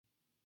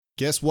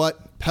Guess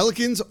what?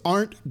 Pelicans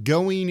aren't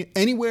going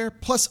anywhere,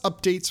 plus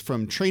updates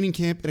from training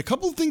camp and a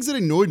couple of things that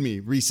annoyed me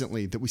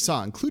recently that we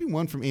saw, including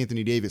one from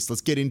Anthony Davis. Let's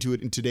get into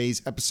it in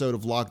today's episode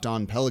of Locked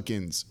On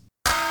Pelicans.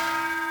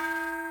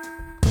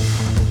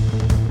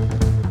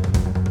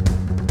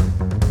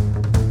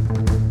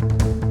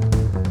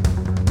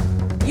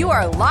 You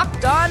are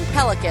Locked On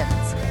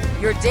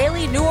Pelicans, your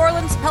daily New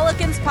Orleans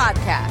Pelicans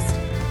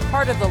podcast,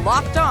 part of the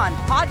Locked On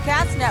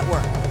Podcast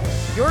Network,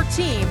 your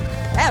team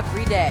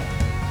every day.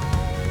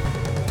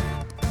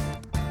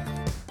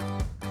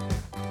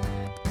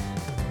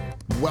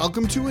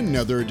 Welcome to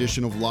another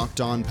edition of Locked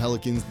On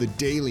Pelicans, the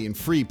daily and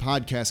free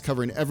podcast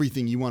covering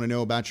everything you want to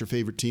know about your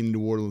favorite team, the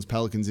New Orleans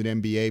Pelicans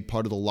and NBA,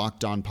 part of the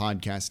Locked On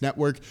Podcast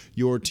Network,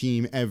 your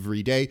team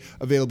every day,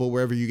 available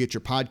wherever you get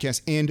your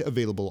podcasts and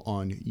available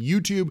on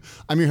YouTube.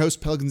 I'm your host,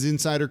 Pelicans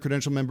Insider,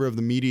 credential member of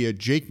the media,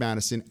 Jake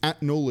Madison,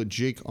 at NOLA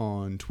Jake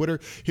on Twitter,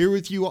 here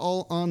with you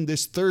all on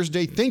this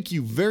Thursday. Thank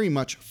you very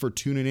much for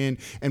tuning in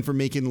and for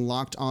making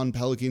Locked On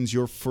Pelicans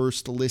your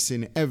first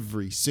listen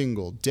every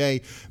single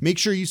day. Make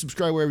sure you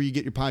subscribe wherever you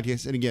get your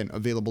podcast, and again,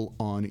 available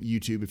on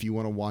YouTube if you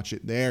want to watch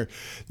it there.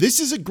 This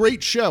is a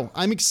great show.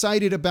 I'm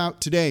excited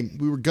about today.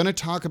 We were going to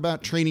talk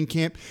about training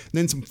camp, and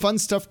then some fun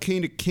stuff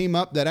came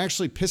up that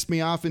actually pissed me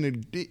off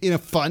in a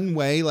fun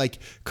way, like,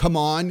 come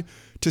on,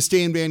 to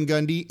Stan Van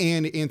Gundy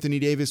and Anthony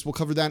Davis. We'll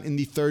cover that in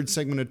the third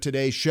segment of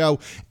today's show,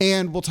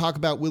 and we'll talk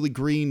about Willie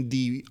Green,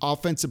 the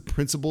offensive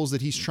principles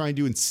that he's trying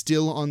to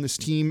instill on this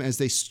team as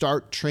they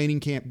start training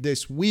camp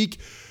this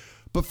week.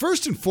 But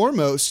first and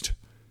foremost,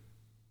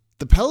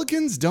 the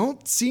Pelicans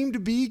don't seem to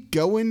be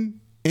going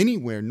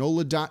anywhere.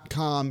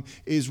 NOLA.com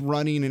is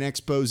running an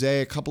expose,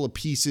 a couple of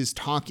pieces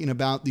talking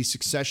about the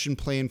succession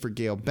plan for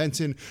Gayle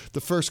Benson.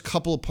 The first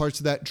couple of parts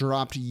of that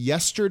dropped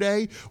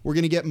yesterday. We're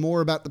going to get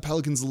more about the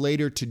Pelicans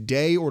later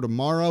today or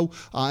tomorrow,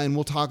 and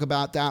we'll talk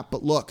about that.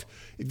 But look,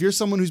 if you're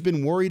someone who's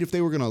been worried if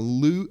they were going to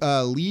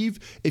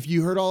leave, if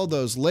you heard all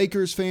those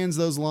Lakers fans,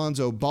 those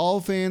Lonzo Ball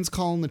fans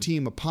calling the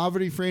team a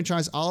poverty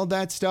franchise, all of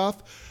that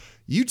stuff,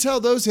 you tell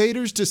those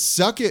haters to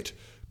suck it,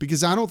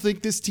 because I don't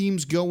think this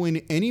team's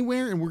going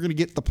anywhere, and we're going to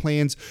get the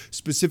plans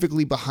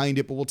specifically behind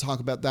it, but we'll talk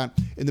about that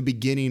in the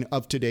beginning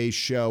of today's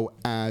show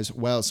as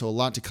well. So a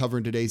lot to cover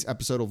in today's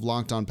episode of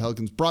Locked On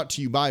Pelicans, brought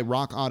to you by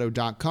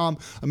RockAuto.com.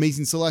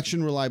 Amazing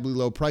selection, reliably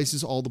low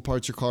prices, all the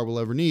parts your car will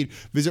ever need.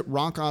 Visit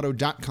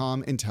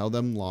RockAuto.com and tell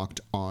them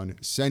Locked On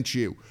sent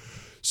you.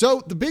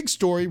 So the big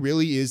story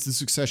really is the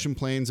succession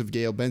plans of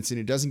Gayle Benson.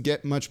 It doesn't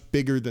get much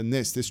bigger than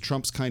this. This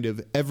trumps kind of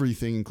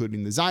everything,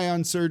 including the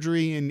Zion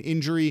surgery and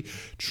injury,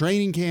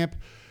 training camp.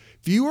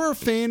 If you are a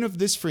fan of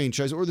this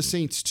franchise, or the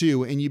Saints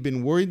too, and you've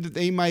been worried that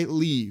they might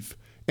leave,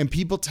 and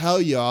people tell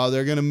you, oh,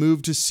 they're going to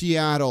move to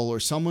Seattle, or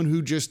someone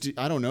who just,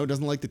 I don't know,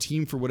 doesn't like the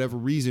team for whatever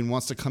reason,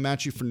 wants to come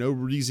at you for no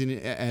reason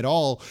at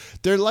all,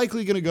 they're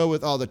likely going to go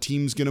with, oh, the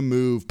team's going to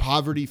move,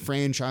 poverty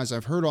franchise.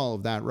 I've heard all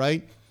of that,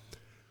 right?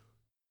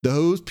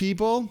 Those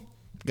people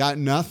got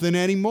nothing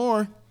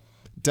anymore.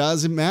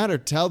 Doesn't matter.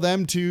 Tell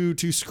them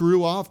to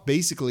screw off,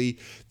 basically.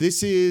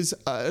 This is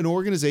an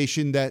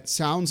organization that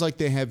sounds like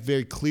they have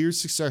very clear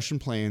succession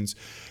plans.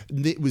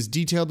 It was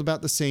detailed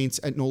about the Saints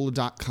at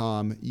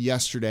NOLA.com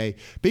yesterday.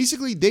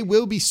 Basically, they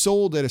will be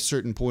sold at a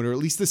certain point, or at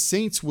least the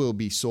Saints will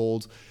be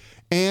sold.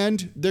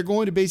 And they're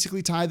going to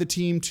basically tie the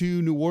team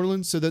to New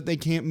Orleans so that they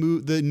can't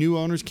move, the new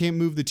owners can't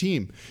move the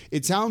team.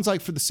 It sounds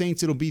like for the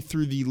Saints, it'll be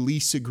through the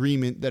lease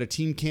agreement that a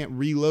team can't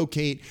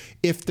relocate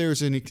if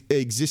there's an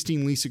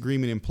existing lease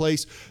agreement in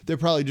place. They're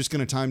probably just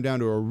going to time down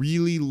to a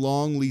really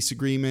long lease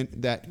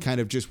agreement that kind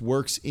of just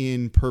works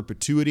in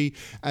perpetuity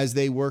as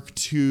they work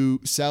to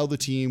sell the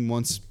team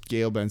once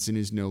Gayle Benson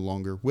is no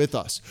longer with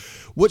us.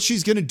 What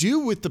she's going to do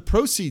with the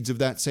proceeds of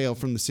that sale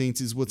from the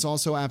Saints is what's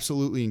also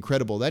absolutely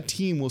incredible. That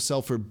team will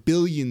sell for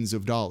billions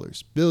of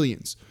dollars.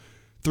 Billions.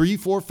 3,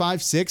 4,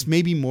 5, 6,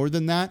 maybe more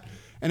than that.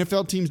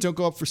 NFL teams don't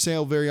go up for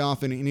sale very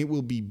often, and it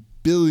will be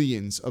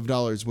billions of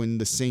dollars when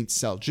the Saints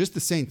sell. Just the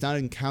Saints, not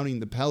even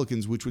counting the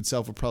Pelicans, which would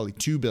sell for probably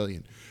 $2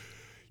 billion.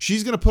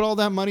 She's going to put all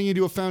that money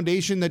into a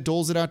foundation that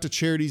doles it out to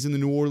charities in the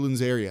New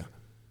Orleans area.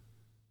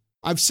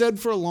 I've said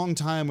for a long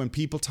time, when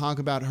people talk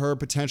about her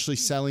potentially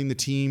selling the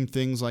team,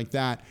 things like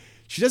that,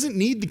 she doesn't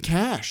need the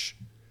cash.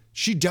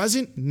 She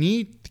doesn't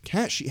need the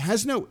cash. She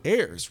has no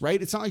heirs,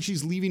 right? It's not like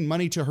she's leaving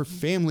money to her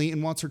family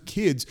and wants her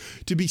kids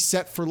to be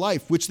set for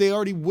life, which they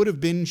already would have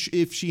been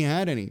if she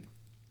had any.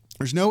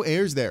 There's no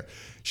heirs there.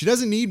 She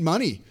doesn't need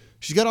money.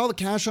 She's got all the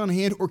cash on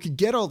hand, or could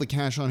get all the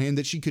cash on hand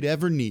that she could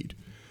ever need.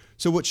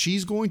 So what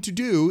she's going to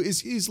do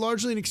is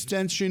largely an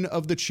extension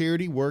of the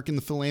charity work and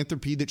the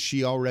philanthropy that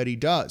she already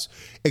does,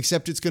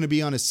 except it's going to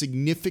be on a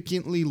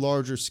significantly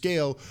larger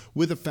scale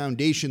with a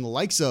foundation the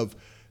likes of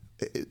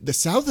the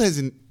South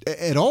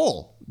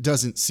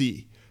doesn't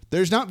see.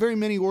 There's not very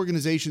many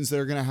organizations that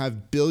are going to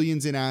have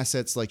billions in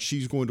assets like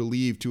she's going to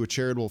leave to a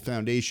charitable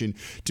foundation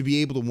to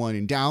be able to, one,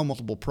 endow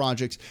multiple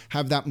projects,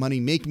 have that money,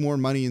 make more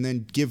money, and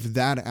then give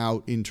that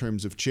out in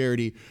terms of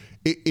charity.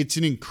 It's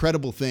an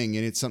incredible thing,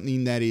 and it's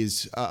something that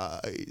is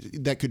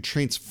that could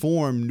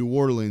transform New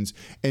Orleans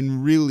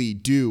and really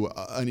do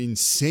an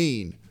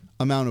insane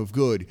amount of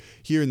good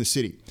here in the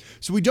city.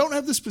 So we don't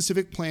have the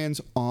specific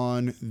plans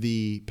on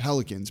the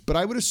Pelicans, but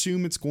I would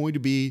assume it's going to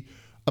be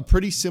a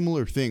pretty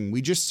similar thing.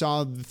 We just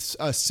saw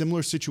a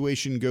similar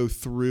situation go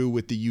through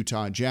with the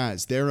Utah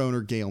Jazz. Their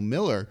owner, Gail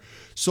Miller,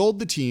 sold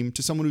the team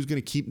to someone who's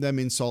going to keep them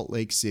in Salt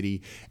Lake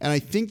City. And I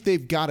think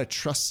they've got a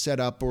trust set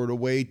up or a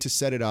way to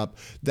set it up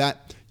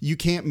that you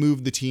can't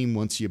move the team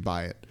once you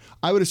buy it.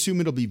 I would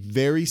assume it'll be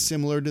very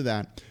similar to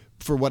that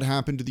for what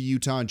happened to the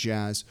Utah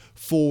Jazz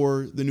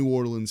for the New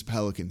Orleans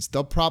Pelicans.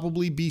 They'll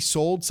probably be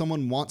sold.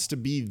 Someone wants to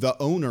be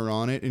the owner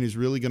on it and is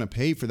really going to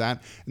pay for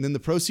that. And then the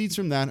proceeds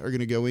from that are going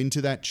to go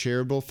into that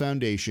charitable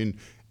foundation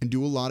and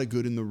do a lot of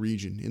good in the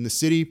region. In the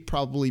city,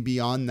 probably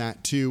beyond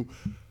that too.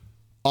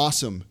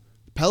 Awesome.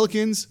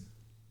 Pelicans,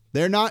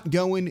 they're not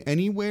going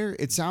anywhere.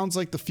 It sounds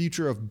like the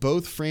future of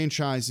both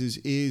franchises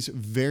is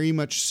very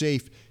much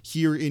safe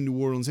here in New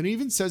Orleans. And it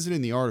even says it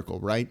in the article,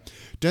 right?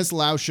 Des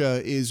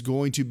Lauscha is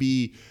going to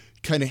be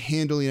kind of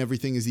handling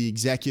everything as the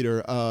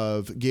executor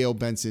of Gail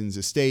Benson's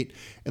estate.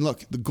 And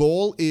look, the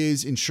goal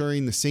is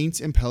ensuring the Saints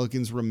and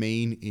Pelicans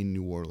remain in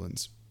New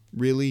Orleans.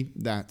 Really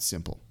that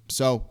simple.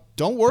 So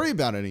don't worry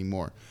about it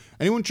anymore.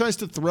 Anyone tries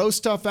to throw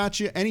stuff at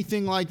you,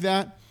 anything like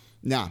that,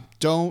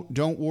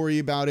 don't worry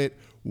about it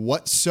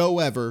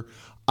whatsoever.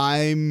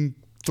 I'm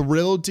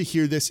thrilled to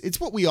hear this.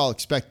 It's what we all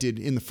expected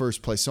in the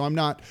first place. So I'm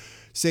not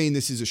saying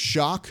this is a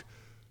shock.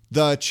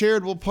 The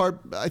charitable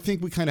part, I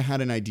think we kind of had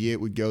an idea it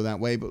would go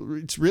that way, but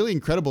it's really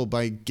incredible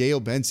by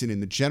Gail Benson,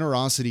 and the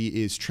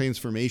generosity is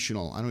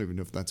transformational. I don't even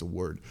know if that's a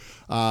word,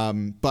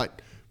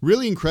 but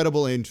really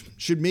incredible, and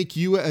should make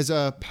you as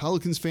a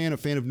Pelicans fan, a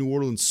fan of New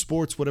Orleans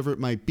sports, whatever it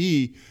might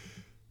be,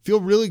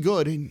 feel really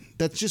good. And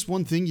that's just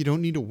one thing you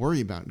don't need to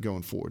worry about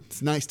going forward.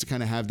 It's nice to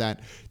kind of have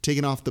that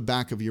taken off the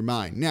back of your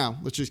mind. Now,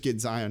 let's just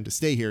get Zion to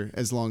stay here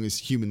as long as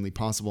humanly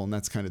possible, and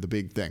that's kind of the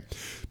big thing.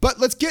 But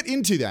let's get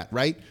into that,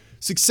 right?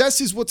 Success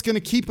is what's going to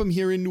keep him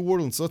here in New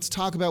Orleans. So let's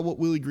talk about what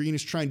Willie Green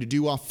is trying to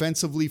do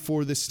offensively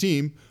for this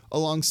team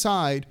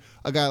alongside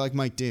a guy like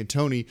Mike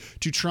D'Antoni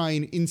to try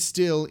and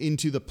instill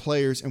into the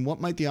players and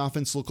what might the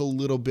offense look a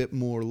little bit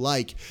more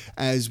like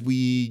as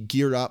we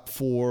gear up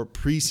for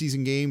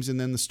preseason games and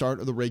then the start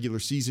of the regular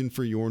season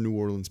for your New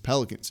Orleans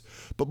Pelicans.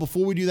 But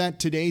before we do that,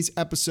 today's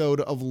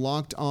episode of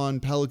Locked On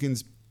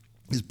Pelicans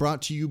is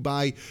brought to you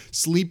by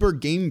Sleeper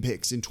Game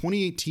Picks. In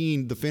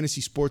 2018, the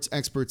fantasy sports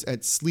experts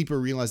at Sleeper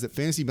realized that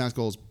fantasy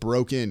basketball is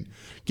broken.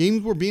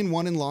 Games were being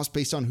won and lost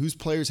based on whose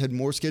players had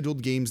more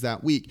scheduled games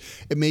that week.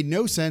 It made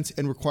no sense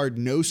and required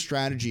no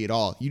strategy at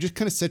all. You just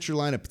kind of set your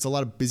lineup. It's a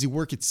lot of busy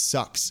work. It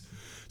sucks.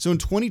 So in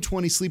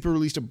 2020, Sleeper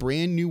released a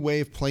brand new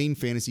way of playing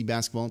fantasy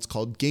basketball. It's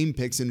called Game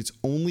Picks, and it's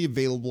only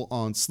available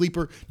on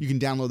Sleeper. You can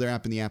download their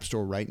app in the App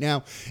Store right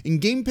now. In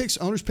Game Picks,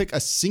 owners pick a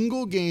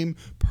single game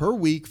per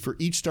week for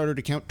each starter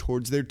to count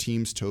towards their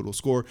team's total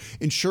score,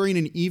 ensuring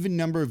an even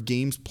number of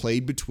games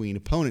played between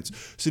opponents.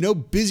 So no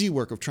busy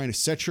work of trying to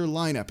set your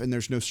lineup, and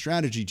there's no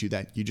strategy to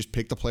that. You just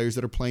pick the players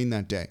that are playing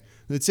that day.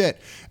 That's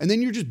it. And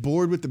then you're just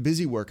bored with the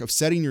busy work of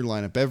setting your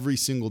lineup every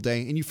single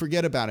day, and you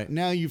forget about it.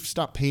 Now you've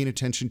stopped paying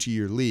attention to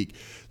your league.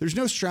 There's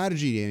no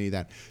strategy to any of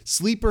that.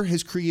 Sleeper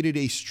has created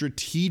a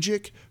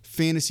strategic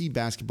fantasy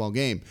basketball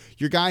game.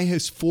 Your guy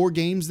has 4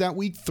 games that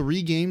week,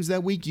 3 games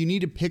that week. You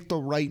need to pick the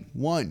right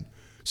one.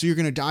 So you're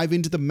going to dive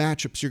into the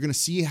matchups. You're going to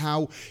see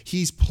how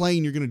he's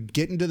playing. You're going to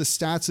get into the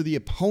stats of the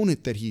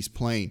opponent that he's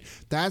playing.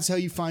 That's how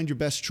you find your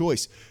best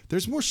choice.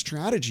 There's more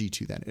strategy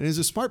to that. And as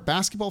a smart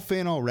basketball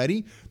fan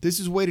already, this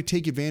is a way to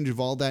take advantage of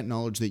all that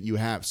knowledge that you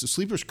have. So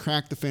Sleeper's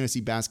cracked the fantasy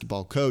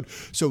basketball code.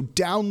 So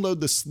download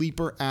the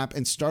Sleeper app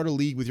and start a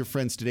league with your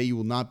friends today. You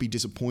will not be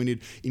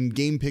disappointed. In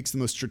Game Picks, the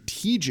most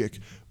strategic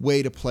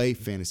way to play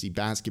fantasy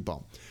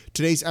basketball.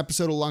 Today's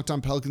episode of Locked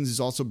On Pelicans is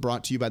also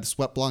brought to you by the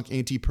Sweatblock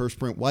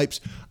Anti-Perspirant Wipes.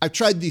 I've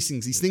tried these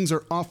things. These things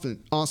are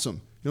often awesome.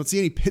 You don't see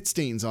any pit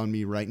stains on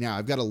me right now.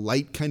 I've got a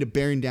light kind of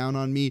bearing down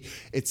on me.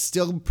 It's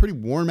still pretty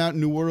warm out in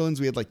New Orleans.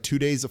 We had like 2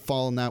 days of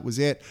fall and that was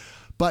it.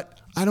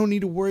 But I don't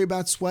need to worry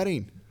about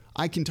sweating.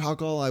 I can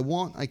talk all I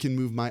want. I can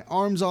move my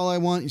arms all I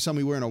want. You saw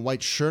me wearing a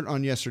white shirt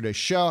on yesterday's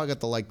show. I got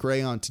the light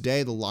gray on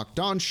today, the Locked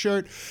On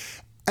shirt.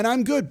 And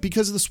I'm good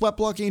because of the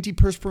Sweatblock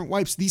Anti-Perspirant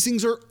Wipes. These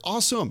things are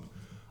awesome.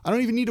 I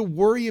don't even need to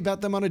worry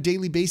about them on a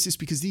daily basis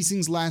because these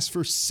things last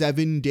for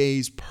 7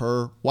 days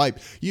per wipe.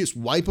 You just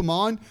wipe them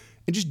on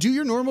and just do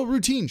your normal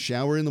routine.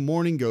 Shower in the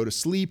morning, go to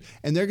sleep,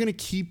 and they're going to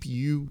keep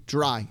you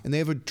dry. And they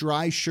have a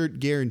dry shirt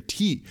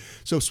guarantee.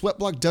 So if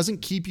Sweatblock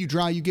doesn't keep you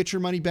dry, you get your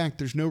money back.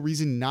 There's no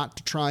reason not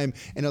to try them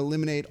and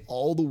eliminate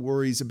all the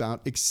worries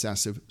about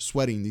excessive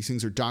sweating. These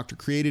things are doctor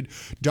created,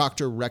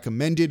 doctor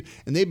recommended,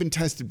 and they've been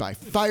tested by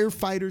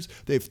firefighters.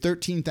 They have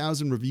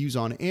 13,000 reviews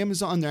on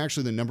Amazon. They're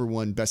actually the number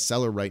one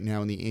bestseller right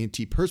now in the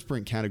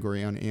antiperspirant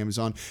category on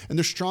Amazon. And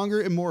they're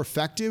stronger and more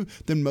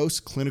effective than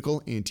most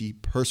clinical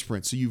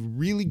antiperspirants. So you've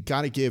really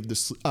got to give the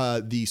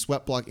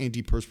Sweatblock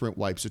antiperspirant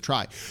wipes a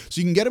try.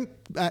 So you can get them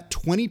at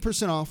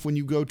 20% off when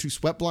you go to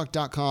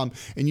sweatblock.com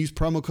and use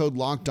promo code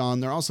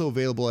LOCKEDON. They're also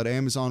available at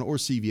Amazon or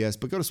CVS,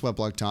 but go to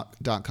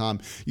sweatblock.com,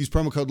 use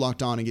promo code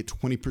LOCKEDON and get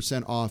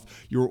 20% off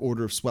your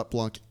order of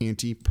Sweatblock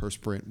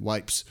antiperspirant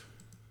wipes.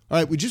 All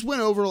right, we just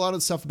went over a lot of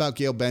the stuff about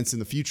Gayle Benson.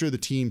 The future of the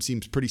team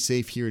seems pretty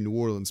safe here in New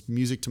Orleans.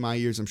 Music to my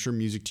ears, I'm sure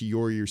music to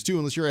your ears too,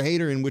 unless you're a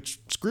hater, in which,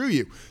 screw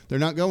you. They're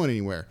not going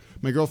anywhere.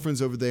 My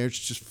girlfriend's over there,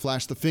 she just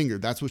flashed the finger.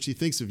 That's what she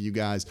thinks of you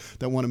guys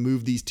that want to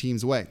move these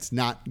teams away. It's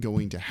not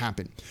going to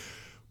happen.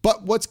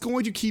 But what's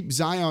going to keep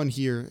Zion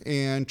here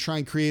and try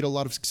and create a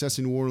lot of success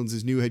in New Orleans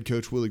is new head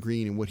coach Willie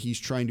Green and what he's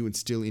trying to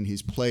instill in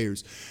his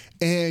players.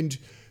 And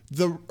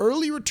the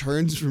early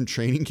returns from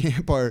training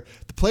camp are,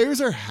 the players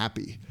are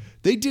happy.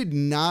 They did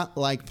not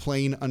like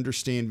playing under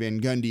Stan Van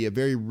Gundy, a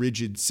very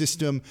rigid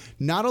system,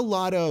 not a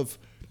lot of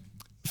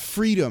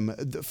freedom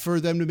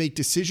for them to make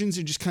decisions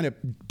and just kind of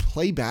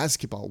play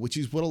basketball, which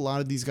is what a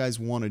lot of these guys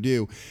want to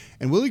do.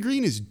 And Willie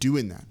Green is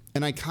doing that.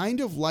 And I kind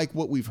of like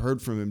what we've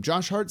heard from him.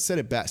 Josh Hart said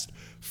it best,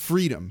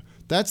 freedom.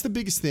 That's the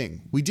biggest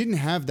thing. We didn't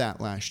have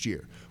that last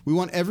year. We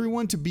want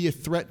everyone to be a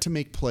threat to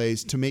make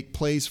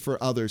plays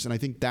for others. And I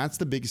think that's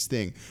the biggest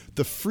thing,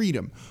 the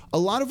freedom. A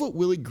lot of what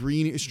Willie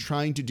Green is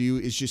trying to do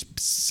is just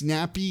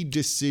snappy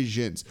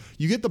decisions.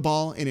 You get the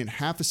ball and in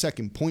half a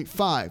second,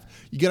 0.5,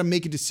 you got to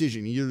make a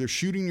decision. You're either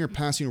shooting or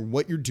passing or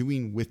what you're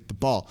doing with the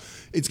ball.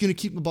 It's going to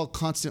keep the ball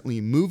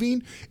constantly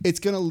moving. It's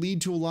going to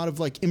lead to a lot of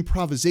like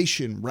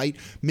improvisation, right?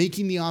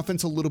 Making the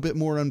offense a little bit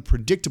more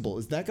unpredictable.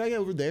 Is that guy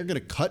over there going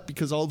to cut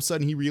because all of a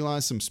sudden he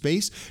realized some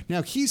space?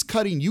 Now he's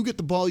cutting, you get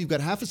the ball, you've got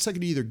half a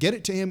second to either get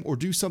it to him or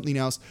do something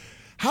else.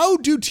 How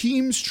do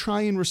teams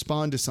try and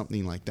respond to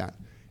something like that?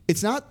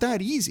 It's not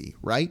that easy,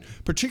 right?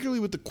 Particularly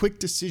with the quick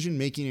decision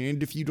making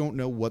and if you don't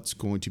know what's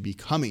going to be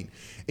coming.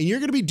 And you're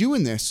going to be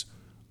doing this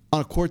on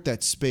a court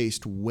that's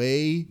spaced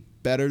way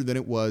better than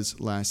it was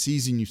last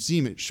season. You've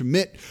seen it.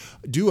 Schmidt,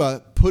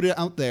 Dua put it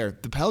out there.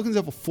 The Pelicans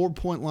have a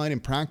 4-point line in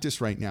practice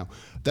right now.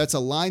 That's a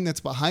line that's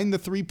behind the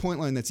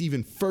 3-point line that's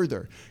even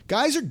further.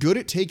 Guys are good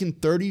at taking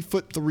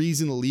 30-foot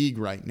threes in the league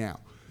right now.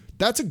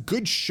 That's a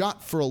good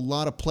shot for a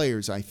lot of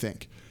players, I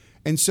think.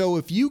 And so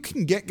if you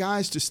can get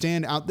guys to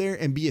stand out there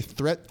and be a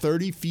threat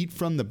 30 feet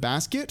from the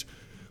basket,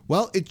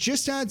 well, it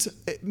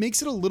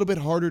makes it a little bit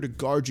harder to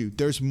guard you.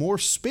 There's more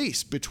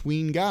space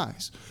between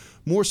guys,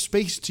 more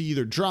space to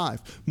either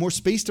drive, more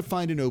space to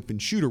find an open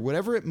shooter,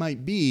 whatever it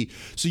might be.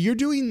 So you're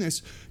doing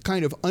this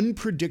kind of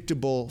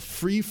unpredictable,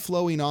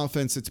 free-flowing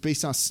offense that's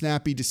based on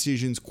snappy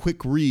decisions,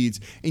 quick reads,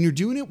 and you're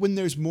doing it when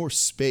there's more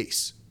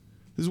space.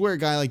 This is where a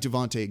guy like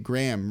Devontae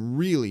Graham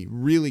really,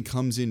 really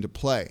comes into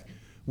play.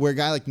 Where a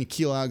guy like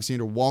Nickeil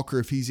Alexander-Walker,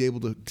 if he's able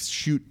to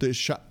shoot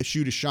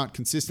a shot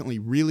consistently,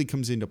 really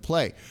comes into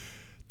play.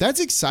 That's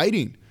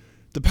exciting.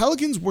 The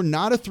Pelicans were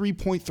not a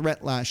three-point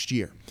threat last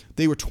year.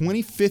 They were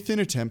 25th in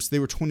attempts. They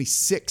were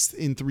 26th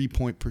in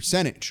three-point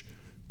percentage.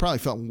 Probably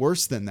felt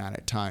worse than that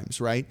at times,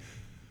 right?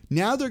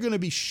 Now they're going to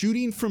be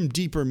shooting from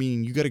deeper,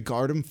 meaning you got to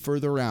guard them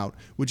further out,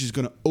 which is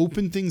going to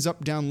open things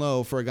up down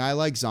low for a guy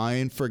like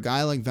Zion, for a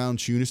guy like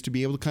Valanciunas to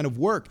be able to kind of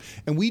work.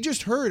 And we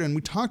just heard, and we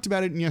talked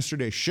about it in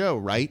yesterday's show,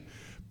 right?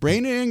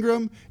 Brandon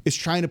Ingram is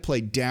trying to play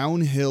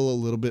downhill a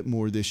little bit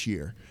more this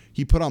year.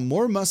 He put on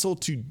more muscle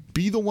to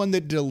be the one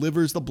that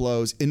delivers the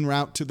blows en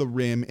route to the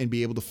rim and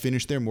be able to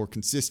finish there more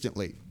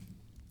consistently.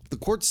 The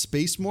court's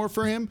spaced more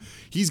for him,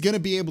 he's going to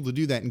be able to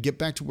do that and get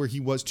back to where he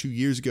was 2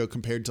 years ago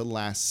compared to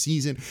last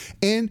season.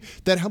 And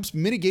that helps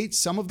mitigate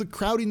some of the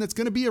crowding that's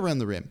going to be around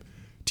the rim.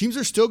 Teams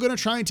are still going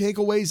to try and take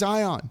away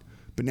Zion,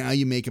 but now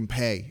you make him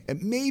pay.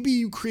 And maybe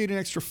you create an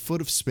extra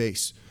foot of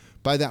space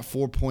by that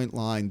 4-point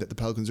line that the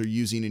Pelicans are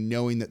using and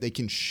knowing that they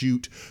can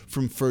shoot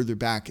from further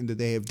back and that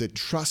they have the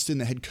trust in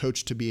the head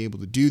coach to be able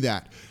to do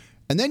that.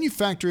 And then you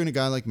factor in a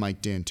guy like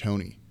Mike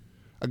D'Antoni,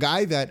 a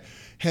guy that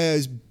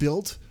has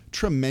built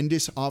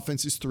tremendous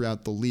offenses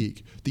throughout the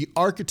league. The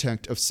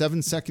architect of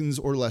 7 seconds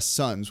or less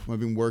Suns,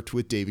 having worked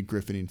with David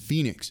Griffin in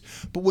Phoenix.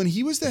 But when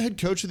he was the head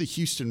coach of the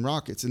Houston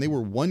Rockets, and they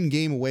were 1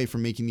 game away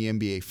from making the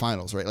NBA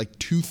Finals, right? Like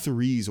 2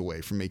 threes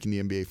away from making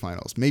the NBA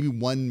Finals. Maybe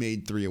 1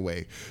 made 3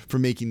 away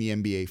from making the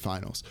NBA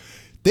Finals.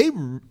 They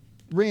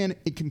ran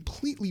a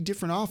completely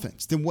different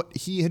offense than what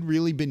he had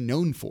really been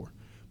known for.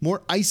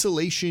 More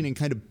isolation and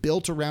kind of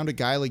built around a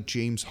guy like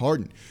James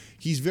Harden.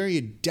 He's very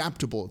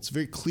adaptable. It's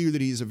very clear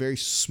that he's a very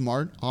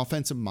smart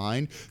offensive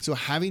mind. So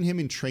having him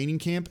in training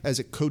camp as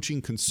a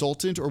coaching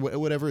consultant or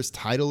whatever his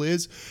title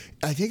is,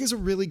 I think is a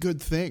really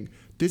good thing.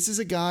 This is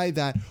a guy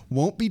that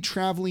won't be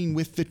traveling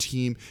with the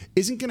team,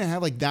 isn't going to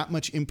have like that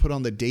much input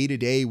on the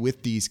day-to-day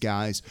with these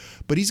guys,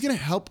 but he's going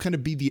to help kind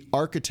of be the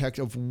architect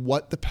of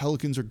what the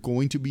Pelicans are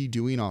going to be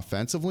doing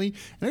offensively.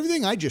 And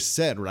everything I just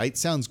said, right,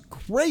 sounds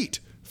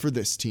great for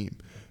this team.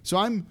 So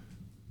I'm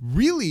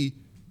really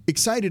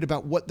excited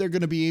about what they're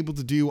going to be able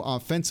to do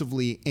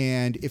offensively,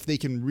 and if they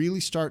can really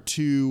start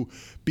to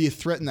be a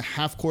threat in the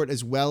half court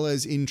as well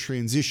as in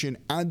transition,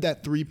 add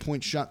that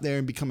 3-point shot there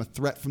and become a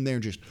threat from there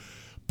and just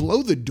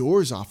blow the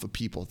doors off of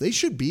people. They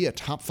should be a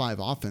top 5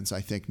 offense,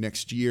 I think,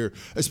 next year,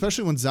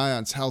 especially when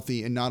Zion's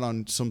healthy and not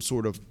on some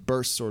sort of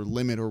bursts or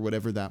limit or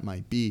whatever that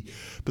might be.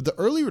 But the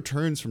early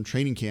returns from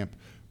training camp,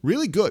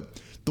 really good.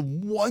 The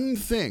one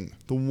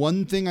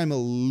thing I'm a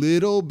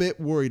little bit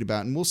worried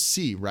about, and we'll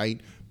see,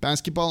 right?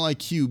 Basketball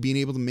IQ, being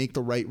able to make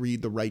the right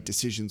read, the right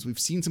decisions. We've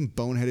seen some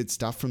boneheaded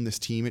stuff from this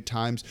team at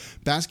times.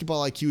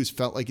 Basketball IQ has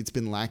felt like it's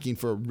been lacking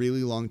for a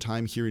really long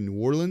time here in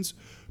New Orleans,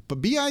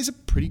 but BI is a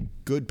pretty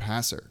good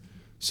passer.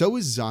 So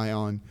is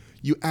Zion.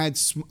 You add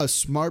a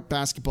smart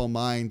basketball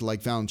mind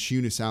like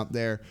Valanciunas out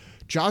there.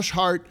 Josh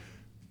Hart,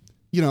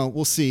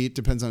 we'll see. It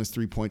depends on his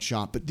 3-point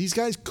shot, but these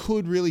guys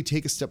could really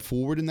take a step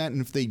forward in that, and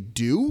if they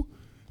do,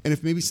 and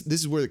if maybe this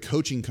is where the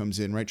coaching comes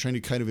in, right, trying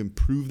to kind of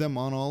improve them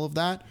on all of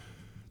that,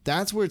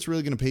 that's where it's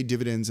really going to pay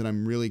dividends, and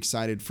I'm really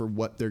excited for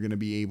what they're going to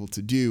be able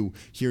to do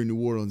here in New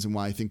Orleans and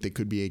why I think they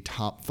could be a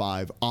top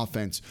 5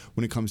 offense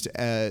when it comes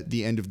to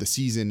the end of the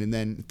season. And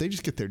then if they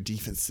just get their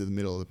defense to the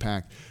middle of the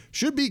pack,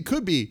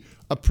 could be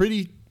a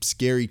pretty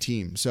scary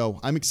team. So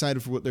I'm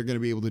excited for what they're going to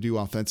be able to do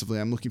offensively.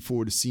 I'm looking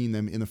forward to seeing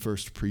them in the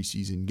first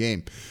preseason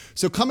game.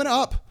 So coming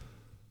up,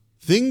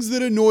 things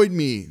that annoyed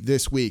me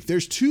this week.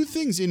 There's 2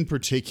 things in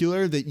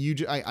particular that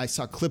I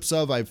saw clips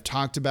of. I've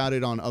talked about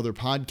it on other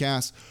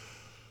podcasts.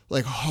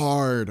 Like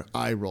hard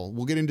eye roll.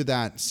 We'll get into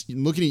that.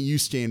 Looking at you,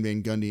 Stan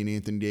Van Gundy and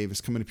Anthony Davis,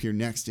 coming up here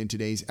next in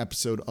today's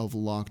episode of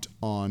Locked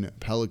On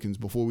Pelicans.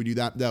 Before we do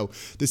that, though,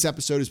 this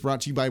episode is brought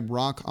to you by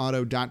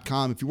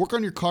RockAuto.com. If you work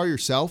on your car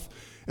yourself,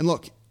 and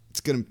look, it's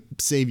going to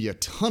save you a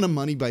ton of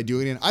money by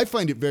doing it. I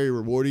find it very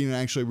rewarding and I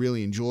actually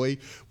really enjoy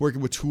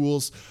working with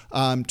tools,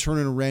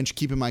 turning a wrench,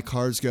 keeping my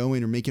cars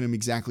going, or making them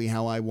exactly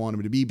how I want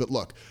them to be. But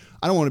look,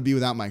 I don't want to be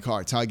without my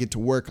car. It's how I get to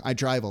work. I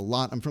drive a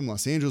lot. I'm from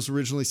Los Angeles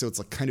originally, so it's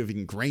like kind of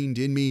ingrained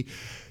in me.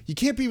 You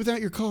can't be without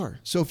your car.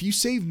 So if you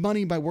save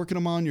money by working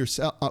on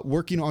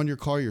your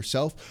car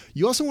yourself,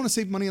 you also want to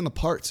save money on the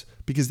parts,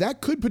 because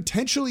that could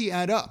potentially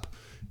add up,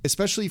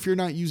 especially if you're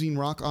not using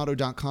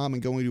rockauto.com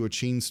and going to a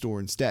chain store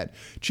instead.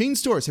 Chain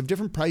stores have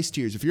different price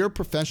tiers. If you're a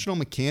professional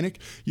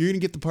mechanic, you're going to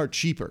get the part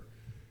cheaper.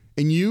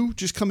 And you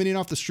just coming in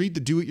off the street, the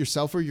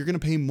do-it-yourselfer, you're going to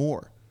pay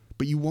more.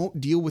 But you won't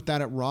deal with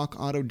that at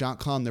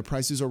rockauto.com. Their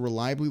prices are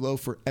reliably low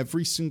for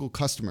every single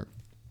customer.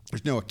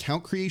 There's no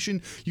account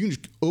creation. You can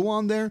just go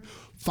on there,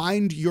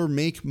 find your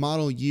make,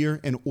 model, year,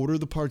 and order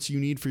the parts you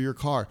need for your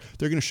car.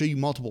 They're going to show you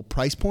multiple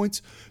price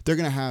points. They're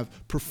going to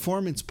have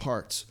performance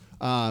parts,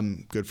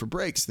 good for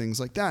brakes, things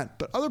like that.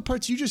 But other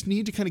parts you just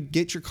need to kind of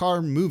get your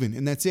car moving,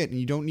 and that's it. And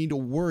you don't need to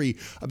worry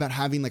about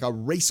having like a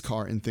race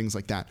car and things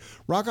like that.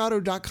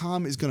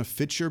 RockAuto.com is going to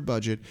fit your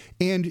budget,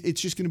 and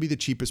it's just going to be the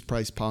cheapest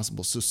price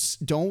possible. So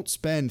don't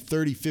spend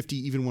 30, 50,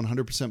 even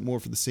 100% more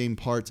for the same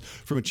parts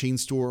from a chain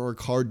store or a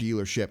car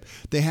dealership.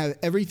 They have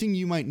everything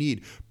you might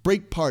need.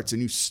 Brake parts, a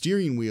new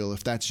steering wheel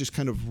if that's just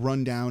kind of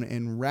run down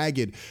and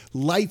ragged,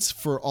 lights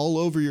for all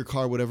over your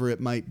car, whatever it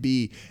might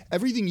be.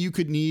 Everything you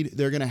could need,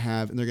 they're going to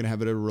have, and they're going to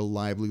have it at a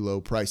reliably low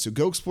price. So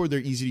go explore their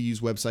easy-to-use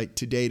website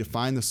today to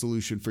find the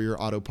solution for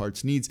your auto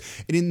parts needs.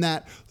 And in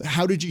that,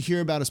 how did you hear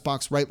about us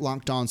box? Right,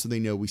 Locked On, so they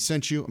know we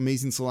sent you.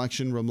 Amazing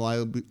selection,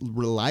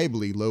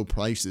 reliably low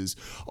prices.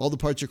 All the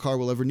parts your car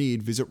will ever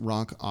need. Visit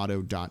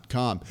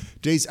rockauto.com.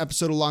 Today's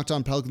episode of Locked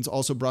On Pelicans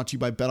also brought to you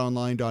by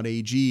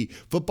betonline.ag.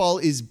 Football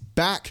is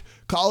back.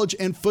 College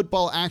and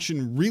football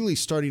action really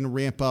starting to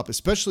ramp up,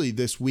 especially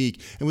this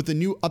week. And with the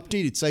new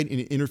updated site and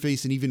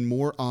interface and even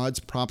more odds,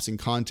 props, and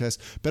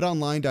contests,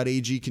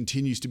 betonline.ag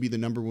continues to be the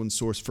 #1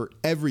 source for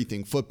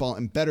everything football,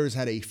 and bettors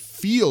had a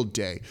field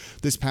day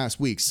this past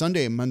week.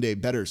 Sunday and Monday,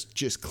 bettors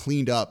just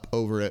cleaned up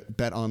over at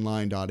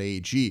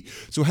betonline.ag.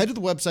 So head to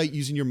the website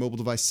using your mobile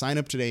device, sign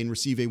up today, and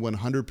receive a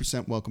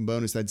 100% welcome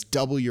bonus. That's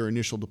double your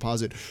initial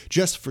deposit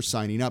just for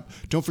signing up.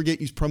 Don't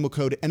forget, use promo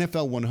code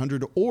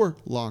NFL100 or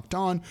Locked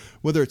On.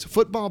 Whether it's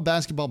football,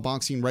 basketball,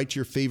 boxing, right to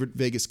your favorite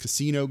Vegas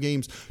casino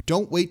games.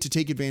 Don't wait to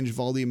take advantage of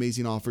all the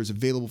amazing offers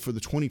available for the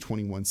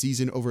 2021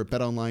 season over at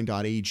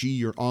betonline.ag,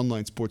 your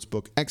online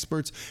sportsbook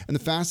experts, and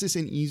the fastest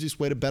and easiest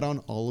way to bet on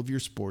all of your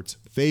sports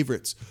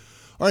favorites.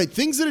 All right,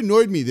 things that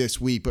annoyed me this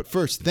week. But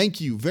first,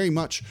 thank you very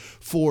much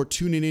for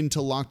tuning in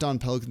to Locked On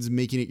Pelicans and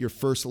making it your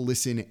first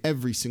listen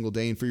every single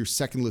day. And for your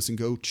second listen,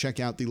 go check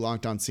out the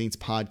Locked On Saints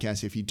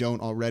podcast if you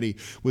don't already,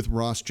 with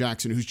Ross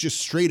Jackson, who's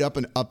just straight up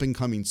an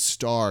up-and-coming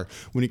star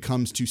when it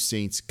comes to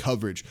Saints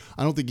coverage.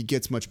 I don't think it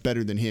gets much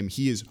better than him.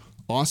 He is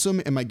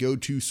awesome and my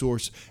go-to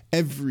source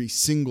every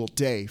single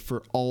day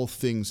for all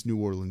things New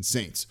Orleans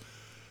Saints.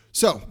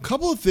 So, a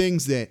couple of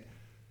things that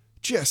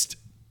just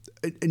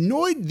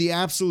annoyed the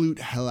absolute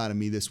hell out of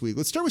me this week.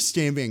 Let's start with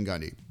Stan Van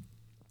Gundy,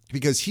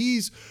 because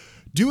he's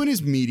doing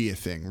his media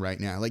thing right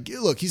now. Like,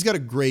 look, he's got a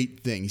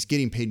great thing. He's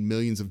getting paid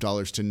millions of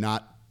dollars to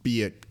not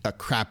be a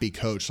crappy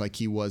coach like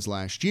he was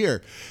last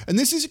year. And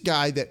this is a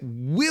guy that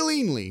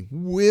willingly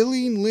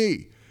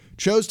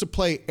chose to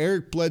play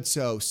Eric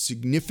Bledsoe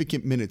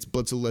significant minutes.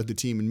 Bledsoe led the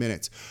team in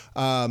minutes.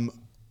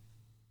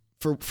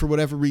 For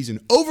whatever reason,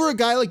 over a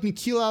guy like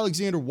Nickeil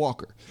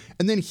Alexander-Walker.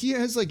 And then he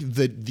has like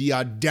the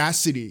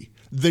audacity,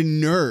 the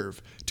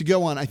nerve to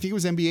go on, I think it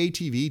was NBA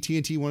TV,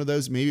 TNT, one of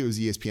those, maybe it was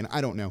ESPN, I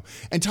don't know,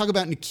 and talk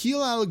about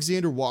Nickeil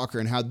Alexander-Walker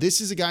and how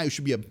this is a guy who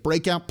should be a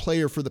breakout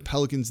player for the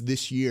Pelicans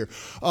this year.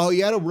 Oh,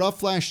 he had a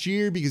rough last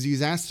year because he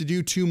was asked to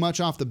do too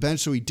much off the bench,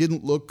 so he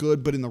didn't look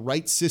good, but in the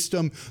right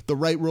system, the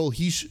right role,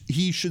 he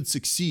should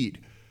succeed.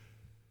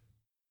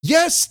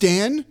 Yes,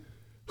 Stan.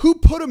 Who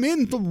put him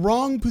in the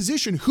wrong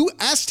position? Who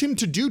asked him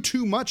to do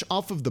too much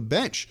off of the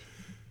bench?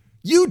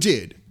 You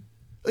did.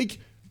 Like,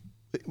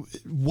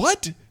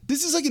 what?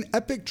 This is like an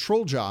epic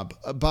troll job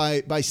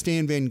by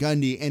Stan Van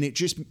Gundy, and it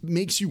just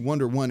makes you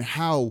wonder, one,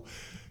 how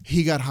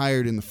he got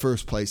hired in the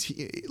first place.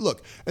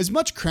 Look, as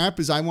much crap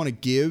as I want to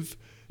give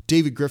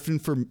David Griffin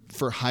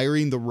for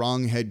hiring the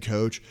wrong head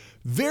coach,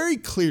 very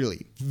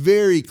clearly,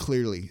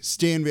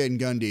 Stan Van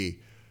Gundy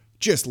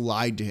just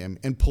lied to him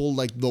and pulled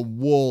like the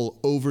wool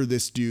over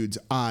this dude's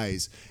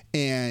eyes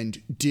and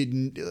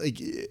didn't like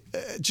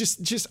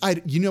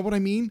you know what I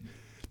mean?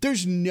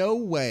 There's no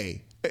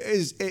way,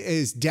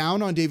 as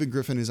down on David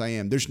Griffin as I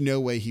am, there's no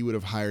way he would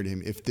have hired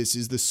him if this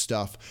is the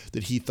stuff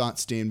that he thought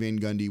Stan Van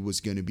Gundy was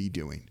going to be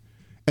doing.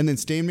 And then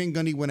Stan Van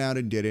Gundy went out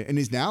and did it and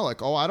is now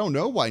like, oh, I don't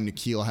know why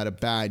Nickeil had a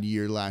bad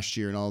year last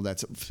year and all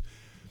that stuff.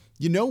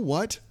 You know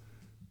what?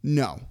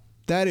 No,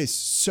 that is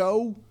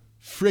so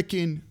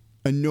freaking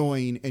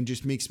annoying and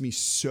just makes me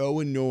so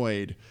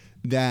annoyed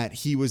that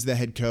he was the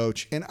head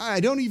coach. And I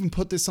don't even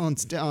put this on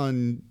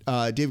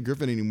David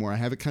Griffin anymore. I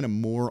have it kind of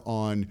more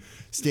on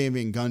Stan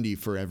Van Gundy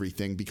for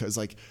everything because,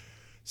 like,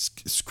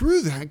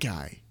 screw that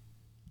guy.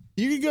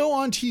 You could go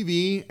on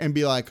TV and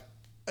be like,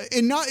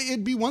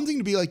 it'd be one thing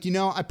to be like, you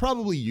know, I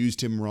probably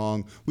used him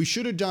wrong. We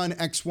should have done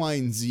X, Y,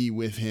 and Z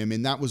with him,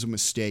 and that was a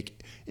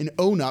mistake, and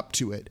own up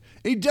to it.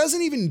 And he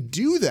doesn't even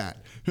do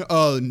that.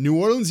 New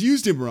Orleans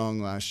used him wrong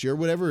last year,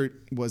 whatever it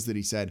was that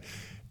he said.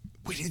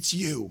 When it's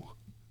you.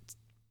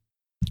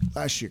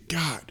 Last year,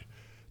 God,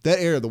 that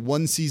era, the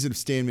one season of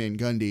Stan Van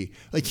Gundy,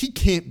 like, he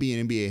can't be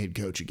an NBA head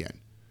coach again.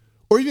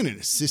 Or even an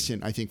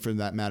assistant, I think, for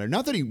that matter.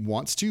 Not that he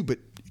wants to, but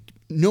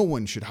no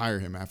one should hire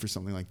him after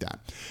something like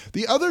that.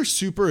 The other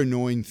super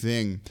annoying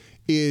thing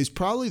is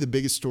probably the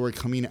biggest story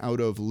coming out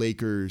of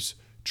Lakers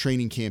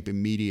training camp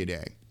and media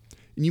day.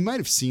 And you might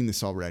have seen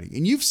this already.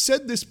 And you've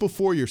said this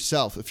before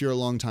yourself if you're a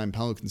longtime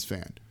Pelicans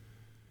fan.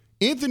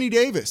 Anthony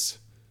Davis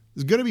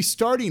is going to be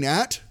starting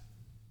at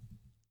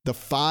the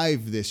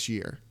 5 this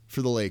year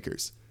for the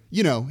Lakers.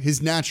 You know,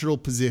 his natural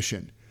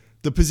position.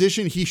 The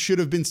position he should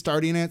have been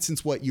starting at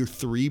since, year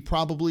 3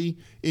 probably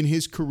in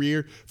his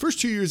career. First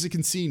 2 years, I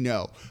can see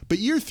no. But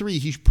year 3,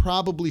 he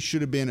probably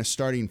should have been a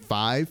starting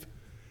 5.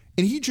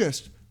 And he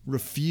just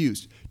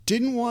refused.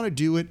 Didn't want to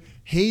do it.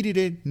 Hated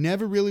it.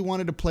 Never really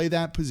wanted to play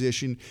that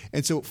position.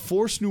 And so it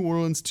forced New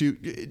Orleans to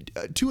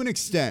an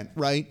extent,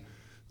 right?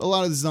 A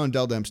lot of this is on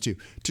Dell Demps too.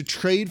 To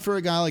trade for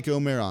a guy like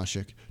Omer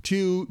Asik.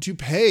 To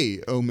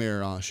pay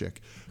Omer Asik.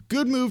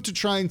 Good move to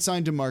try and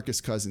sign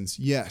DeMarcus Cousins,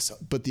 yes,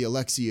 but the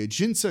Alexei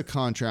Ajinça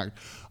contract,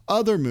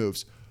 other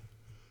moves,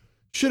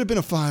 should have been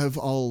a 5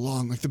 all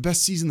along. Like the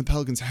best season the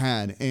Pelicans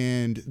had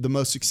and the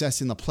most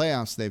success in the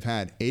playoffs they've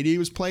had. AD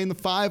was playing the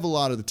 5 a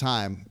lot of the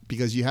time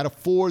because you had a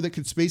 4 that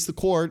could space the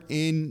court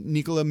in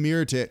Nikola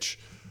Mirotic.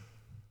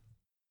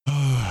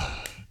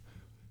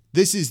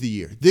 This is the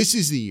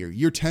year.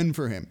 Year 10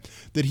 for him,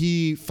 that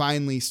he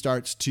finally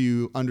starts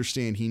to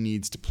understand he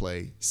needs to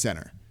play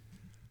center.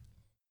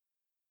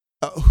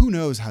 Who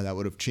knows how that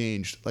would have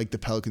changed, like, the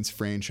Pelicans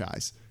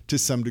franchise to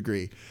some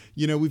degree.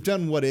 You know, we've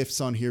done what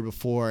ifs on here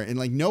before, and,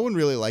 like, no one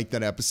really liked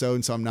that episode,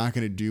 and so I'm not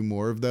going to do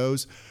more of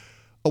those.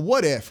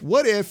 What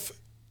if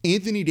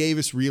Anthony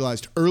Davis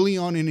realized early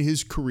on in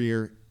his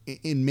career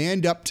and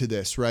manned up to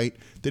this, right,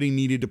 that he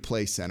needed to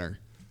play center?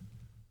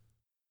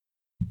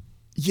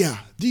 Yeah,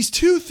 these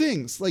two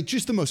things, like,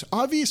 just the most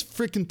obvious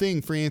freaking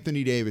thing for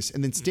Anthony Davis,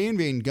 and then Stan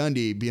Van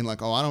Gundy being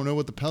like, oh, I don't know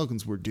what the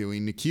Pelicans were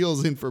doing.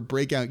 Nickeil's in for a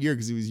breakout year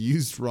because he was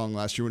used wrong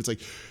last year. When it's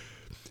like,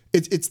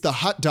 it's the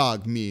hot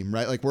dog meme,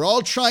 right? Like, we're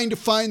all trying to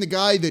find the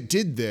guy that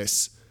did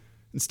this,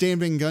 and Stan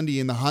Van Gundy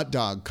in the hot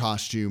dog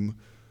costume.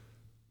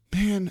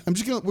 Man,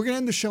 we're gonna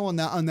end the show on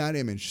that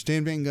image.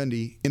 Stan Van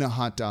Gundy in a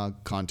hot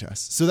dog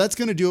contest. So that's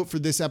gonna do it for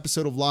this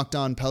episode of Locked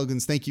On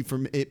Pelicans. Thank you for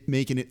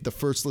making it the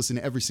first listen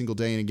every single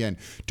day. And again,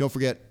 don't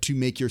forget to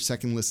make your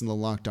second listen to the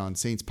Locked On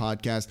Saints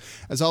podcast.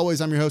 As always,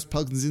 I'm your host,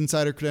 Pelicans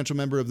Insider, credential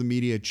member of the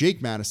media,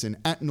 Jake Madison,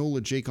 at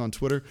NOLA Jake on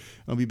Twitter.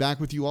 I'll be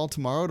back with you all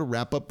tomorrow to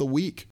wrap up the week.